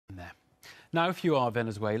there. Now, if you are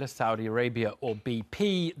Venezuela, Saudi Arabia or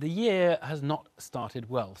BP, the year has not started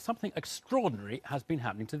well. Something extraordinary has been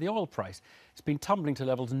happening to the oil price. It's been tumbling to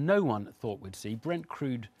levels no one thought we'd see. Brent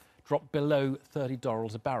crude dropped below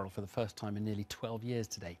 $30 a barrel for the first time in nearly 12 years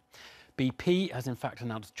today. BP has in fact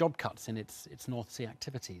announced job cuts in its North Sea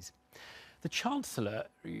activities. The Chancellor,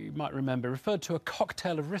 you might remember, referred to a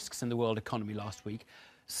cocktail of risks in the world economy last week.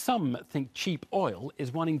 Some think cheap oil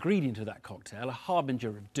is one ingredient of that cocktail, a harbinger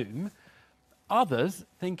of doom. Others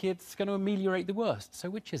think it's going to ameliorate the worst. So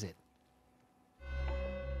which is it?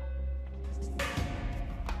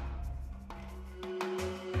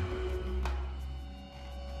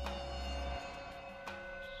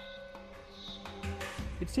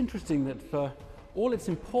 It's interesting that for all its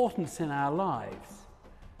importance in our lives,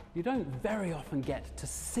 you don't very often get to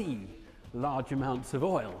see large amounts of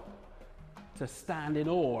oil, to stand in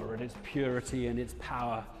awe at its purity and its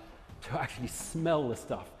power, to actually smell the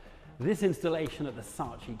stuff. This installation at the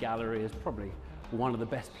Saatchi Gallery is probably one of the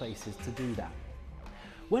best places to do that.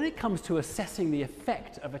 When it comes to assessing the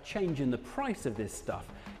effect of a change in the price of this stuff,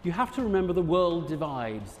 you have to remember the world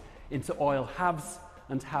divides into oil haves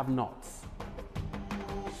and have-nots.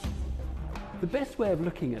 The best way of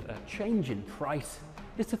looking at a change in price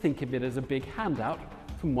is to think of it as a big handout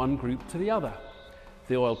from one group to the other.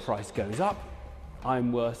 The oil price goes up,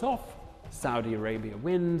 I'm worse off, Saudi Arabia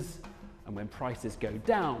wins, and when prices go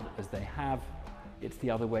down, as they have, it's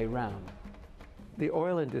the other way round. The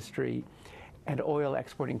oil industry and oil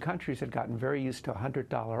exporting countries had gotten very used to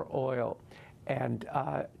 $100 oil and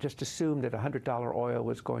just assumed that $100 oil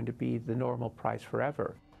was going to be the normal price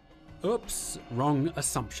forever. Oops, wrong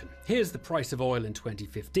assumption. Here's the price of oil in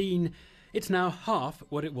 2015. It's now half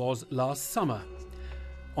what it was last summer.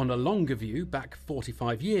 On a longer view, back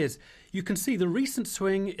 45 years, you can see the recent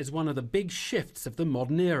swing is one of the big shifts of the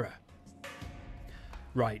modern era.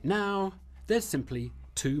 Right now, there's simply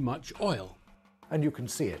too much oil. And you can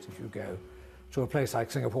see it if you go to a place like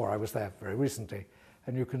Singapore. I was there very recently,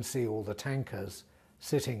 and you can see all the tankers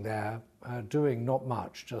sitting there doing not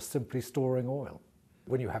much, just simply storing oil.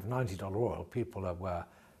 When you have $90 oil, people were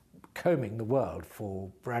combing the world for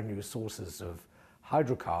brand new sources of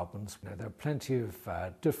hydrocarbons. You know, there are plenty of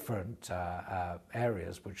different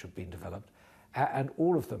areas which have been developed, and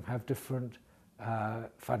all of them have different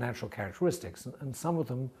financial characteristics, and some of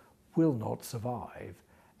them will not survive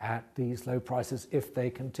at these low prices if they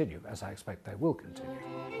continue, as I expect they will continue.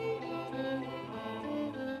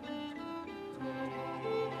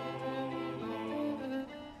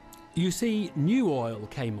 You see, new oil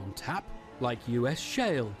came on tap, like US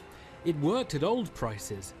shale. It worked at old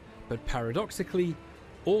prices, but paradoxically,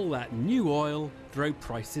 all that new oil drove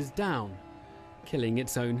prices down, killing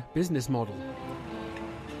its own business model.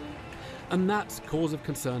 And that's cause of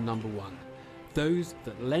concern number one. Those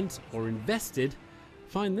that lent or invested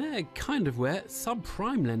find they're kind of where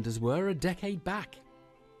subprime lenders were a decade back.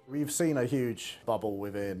 We've seen a huge bubble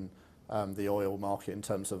within the oil market in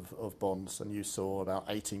terms of bonds, and you saw about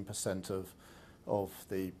 18% of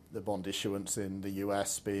the bond issuance in the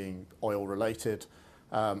US being oil related,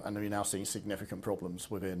 and we're now seeing significant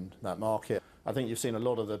problems within that market. I think you've seen a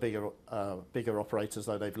lot of the bigger operators,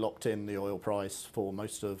 though, they've locked in the oil price for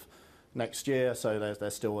most of next year, so they're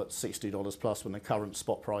still at $60 plus when the current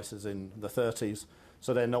spot price is in the 30s.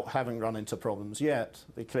 So they're not having run into problems yet.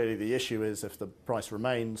 Clearly the issue is if the price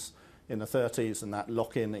remains in the 30s and that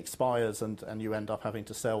lock-in expires and you end up having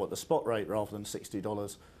to sell at the spot rate rather than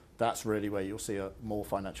 $60, that's really where you'll see more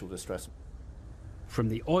financial distress. From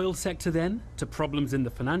the oil sector then to problems in the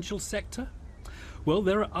financial sector? Well,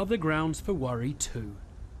 there are other grounds for worry too.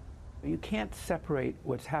 You can't separate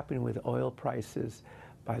what's happening with oil prices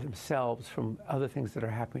by themselves from other things that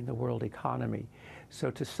are happening in the world economy.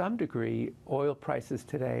 So to some degree, oil prices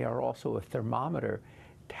today are also a thermometer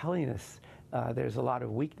telling us there's a lot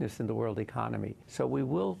of weakness in the world economy. So we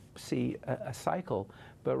will see a cycle,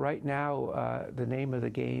 but right now the name of the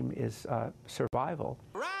game is survival.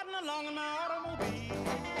 Riding along in my automobile,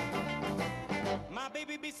 my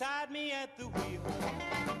baby beside me at the wheel.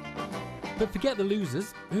 But forget the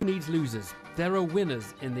losers. Who needs losers? There are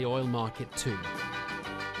winners in the oil market too.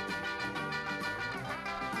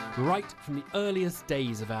 Right from the earliest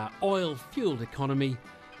days of our oil-fueled economy,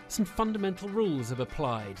 some fundamental rules have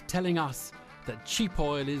applied, telling us that cheap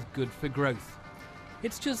oil is good for growth.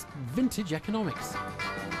 It's just vintage economics.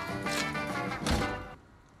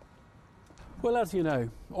 Well, as you know,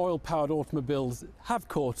 oil-powered automobiles have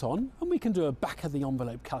caught on, and we can do a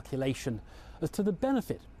back-of-the-envelope calculation as to the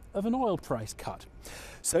benefit of an oil price cut.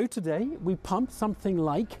 So today we pumped something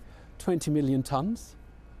like 20 million tonnes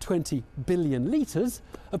 20 billion litres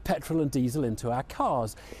of petrol and diesel into our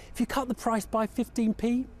cars. If you cut the price by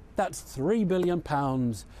 15p, that's £3 billion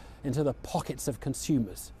into the pockets of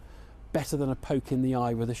consumers. Better than a poke in the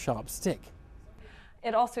eye with a sharp stick.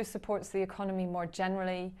 It also supports the economy more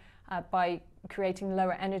generally by creating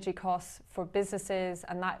lower energy costs for businesses,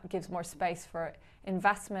 and that gives more space for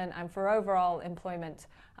investment and for overall employment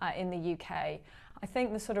in the UK. I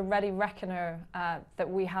think the sort of ready reckoner that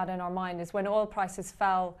we had in our mind is when oil prices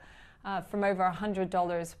fell from over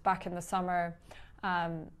 $100 back in the summer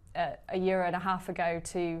a year and a half ago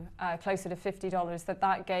to closer to $50,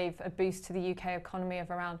 that gave a boost to the UK economy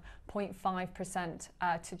of around 0.5%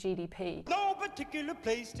 to GDP. No particular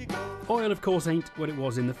place to go. Oil, of course, ain't what it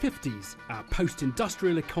was in the 50s. Our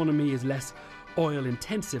post-industrial economy is less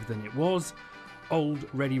oil-intensive than it was. Old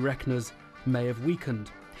ready reckoners may have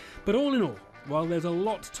weakened. But all in all, while there's a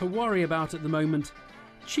lot to worry about at the moment,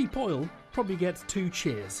 cheap oil probably gets 2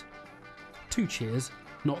 cheers. 2 cheers,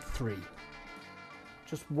 not 3.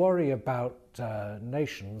 Just worry about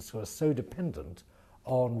nations who are so dependent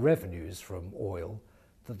on revenues from oil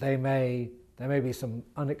that there may be some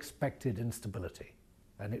unexpected instability,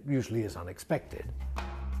 and it usually is unexpected.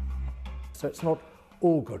 So it's not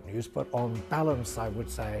all good news, but on balance I would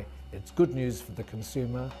say it's good news for the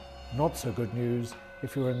consumer, not so good news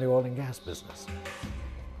if you're in the oil and gas business.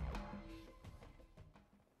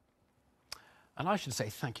 And I should say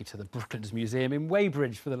thank you to the Brooklands Museum in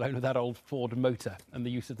Weybridge for the loan of that old Ford motor and the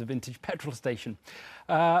use of the vintage petrol station.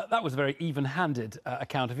 That was a very even-handed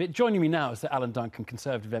account of it. Joining me now is Sir Alan Duncan,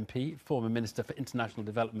 Conservative MP, former Minister for International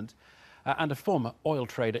Development and a former oil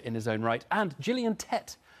trader in his own right, and Gillian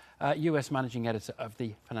Tett, US Managing Editor of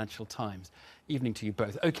the Financial Times. Evening to you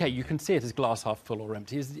both. OK, you can see it as glass half full or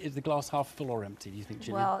empty. Is the glass half full or empty, do you think,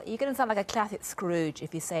 Gillian? Well, you're going to sound like a classic Scrooge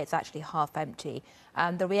if you say it's actually half empty.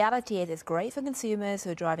 The reality is it's great for consumers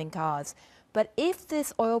who are driving cars. But if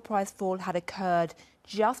this oil price fall had occurred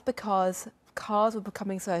just because cars were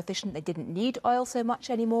becoming so efficient they didn't need oil so much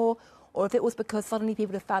anymore, or if it was because suddenly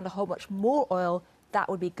people have found a whole much more oil, that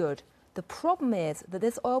would be good. The problem is that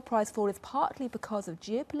this oil price fall is partly because of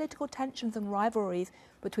geopolitical tensions and rivalries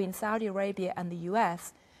between Saudi Arabia and the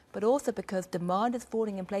US, but also because demand is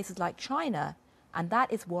falling in places like China, and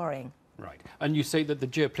that is worrying. Right. And you say that the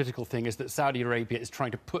geopolitical thing is that Saudi Arabia is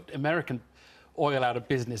trying to put American oil out of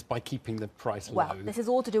business by keeping the price low. Well, this is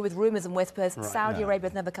all to do with rumours and whispers. Right, Saudi Arabia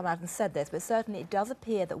has never come out and said this, but certainly it does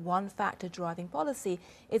appear that one factor driving policy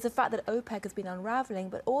is the fact that OPEC has been unravelling,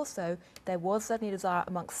 but also there was certainly a desire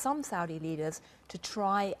amongst some Saudi leaders to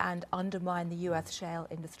try and undermine the US shale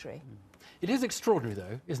industry. It is extraordinary,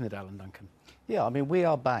 though, isn't it, Alan Duncan? Yeah, I mean, we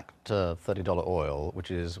are back to $30 oil, which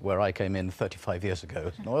is where I came in 35 years ago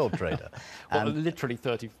as an oil trader. Well, literally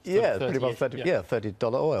 30. Yeah, 30 pretty much 30, yeah,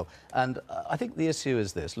 $30 oil. And I think the issue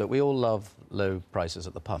is this. Look, we all love low prices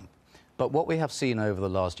at the pump. But what we have seen over the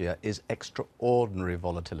last year is extraordinary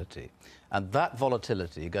volatility. And that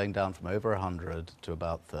volatility, going down from over 100 to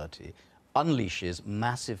about 30, unleashes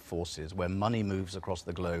massive forces where money moves across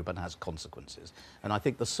the globe and has consequences. And I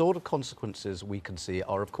think the sort of consequences we can see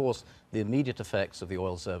are, of course, the immediate effects of the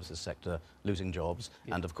oil services sector losing jobs,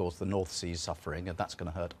 and, of course, the North Sea suffering, and that's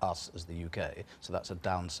going to hurt us as the UK. So that's a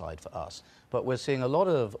downside for us. But we're seeing a lot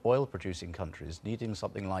of oil-producing countries needing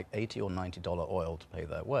something like $80 or $90 oil to pay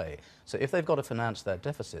their way. So if they've got to finance their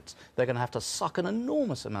deficits, they're going to have to suck an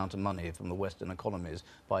enormous amount of money from the Western economies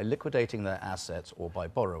by liquidating their assets or by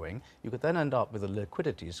borrowing. You could then end up with a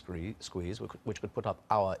liquidity squeeze, which could put up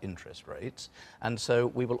our interest rates. And so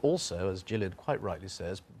we will also, as Gillian quite rightly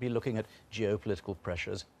says, be looking at geopolitical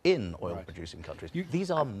pressures in oil-producing countries.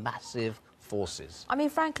 These are massive forces. I mean,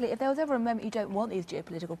 frankly, if there was ever a moment you don't want these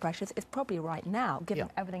geopolitical pressures, it's probably right now, given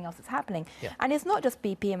everything else that's happening. And it's not just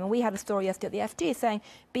BP. I mean, we had a story yesterday at the FT saying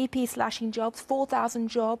BP slashing jobs, 4,000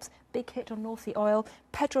 jobs, big hit on North Sea oil.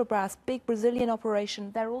 Petrobras, big Brazilian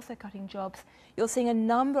operation, they're also cutting jobs. You're seeing a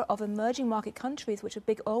number of emerging market countries, which are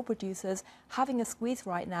big oil producers, having a squeeze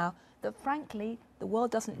right now that, frankly, the world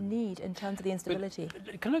doesn't need in terms of the instability.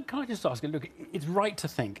 But can I just ask you, look, it's right to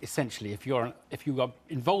think, essentially, if you are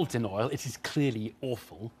involved in oil, it is clearly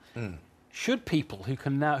awful. Should people who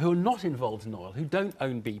are not involved in oil, who don't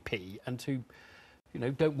own BP and who,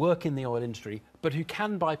 don't work in the oil industry, but who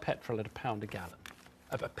can buy petrol at £1 a gallon,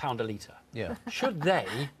 a pound a litre, should they...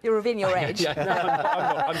 You're revealing your age. No, I'm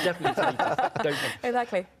not. I'm definitely don't.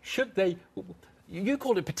 Exactly. Should they... You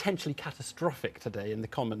called it potentially catastrophic today in the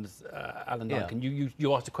Commons, Alan Duncan.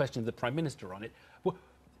 You asked a question of the Prime Minister on it. Well,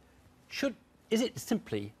 is it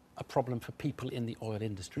simply a problem for people in the oil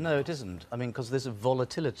industry? No, it isn't. I mean, because there's a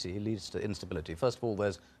volatility leads to instability. First of all,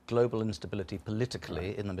 there's global instability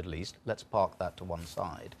politically in the Middle East. Let's park that to one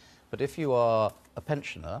side. But if you are a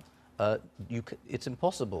pensioner, it's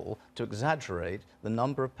impossible to exaggerate the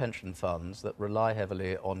number of pension funds that rely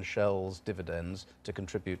heavily on Shell's dividends to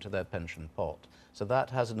contribute to their pension pot. So that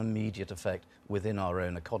has an immediate effect within our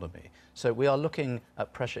own economy. So we are looking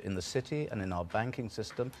at pressure in the city and in our banking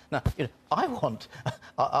system. Now, I want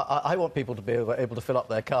people to be able to fill up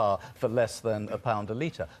their car for less than £1 a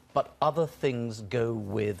litre, but other things go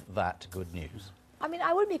with that good news. I mean,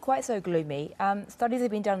 I wouldn't be quite so gloomy. Studies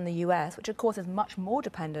have been done in the US, which of course is much more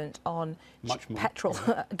dependent on petrol,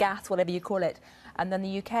 gas, whatever you call it, and then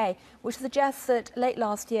the UK, which suggests that late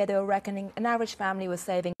last year they were reckoning an average family was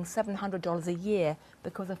saving $700 a year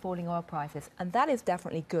because of falling oil prices, and that is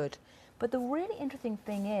definitely good. But the really interesting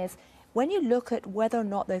thing is, when you look at whether or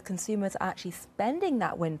not those consumers are actually spending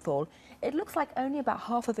that windfall, it looks like only about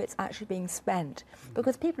half of it's actually being spent,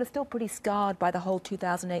 because people are still pretty scarred by the whole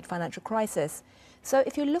 2008 financial crisis. So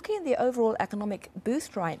if you're looking at the overall economic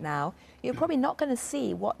boost right now, you're probably not going to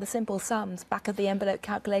see what the simple sums back of the envelope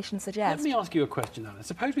calculation suggest. Let me ask you a question, Alan.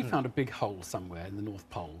 Suppose we found a big hole somewhere in the North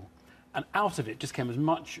Pole, and out of it just came as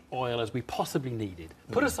much oil as we possibly needed.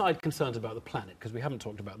 Put aside concerns about the planet, because we haven't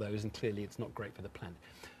talked about those, and clearly it's not great for the planet.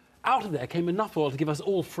 Out of there came enough oil to give us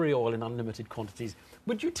all free oil in unlimited quantities.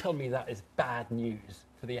 Would you tell me that is bad news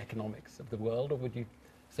for the economics of the world, or would you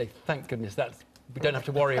say, thank goodness, we don't have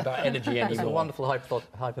to worry about energy anymore? It's a wonderful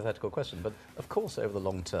hypothetical question, but of course over the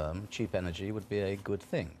long term, cheap energy would be a good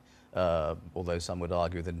thing. Although some would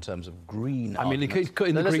argue that in terms of green I mean, arguments,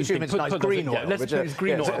 in the let's green assume thing, it's nice green oil. Let's assume it's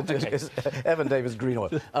green oil. Okay. Evan Davis green oil.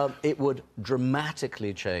 It would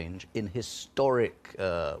dramatically change in historic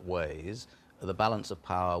ways the balance of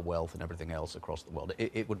power, wealth and everything else across the world.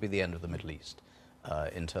 It would be the end of the Middle East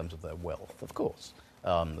in terms of their wealth, of course.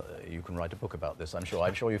 You can write a book about this, I'm sure.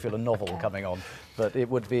 I'm sure you feel a novel coming on, but it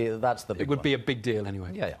would be, that's the big one. It would be a big deal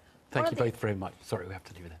anyway. Yeah. Thank you both very much. Sorry, we have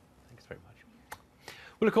to leave it there. Thanks very much.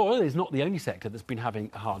 Well, look, oil is not the only sector that's been having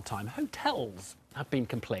a hard time. Hotels have been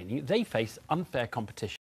complaining. They face unfair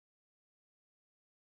competition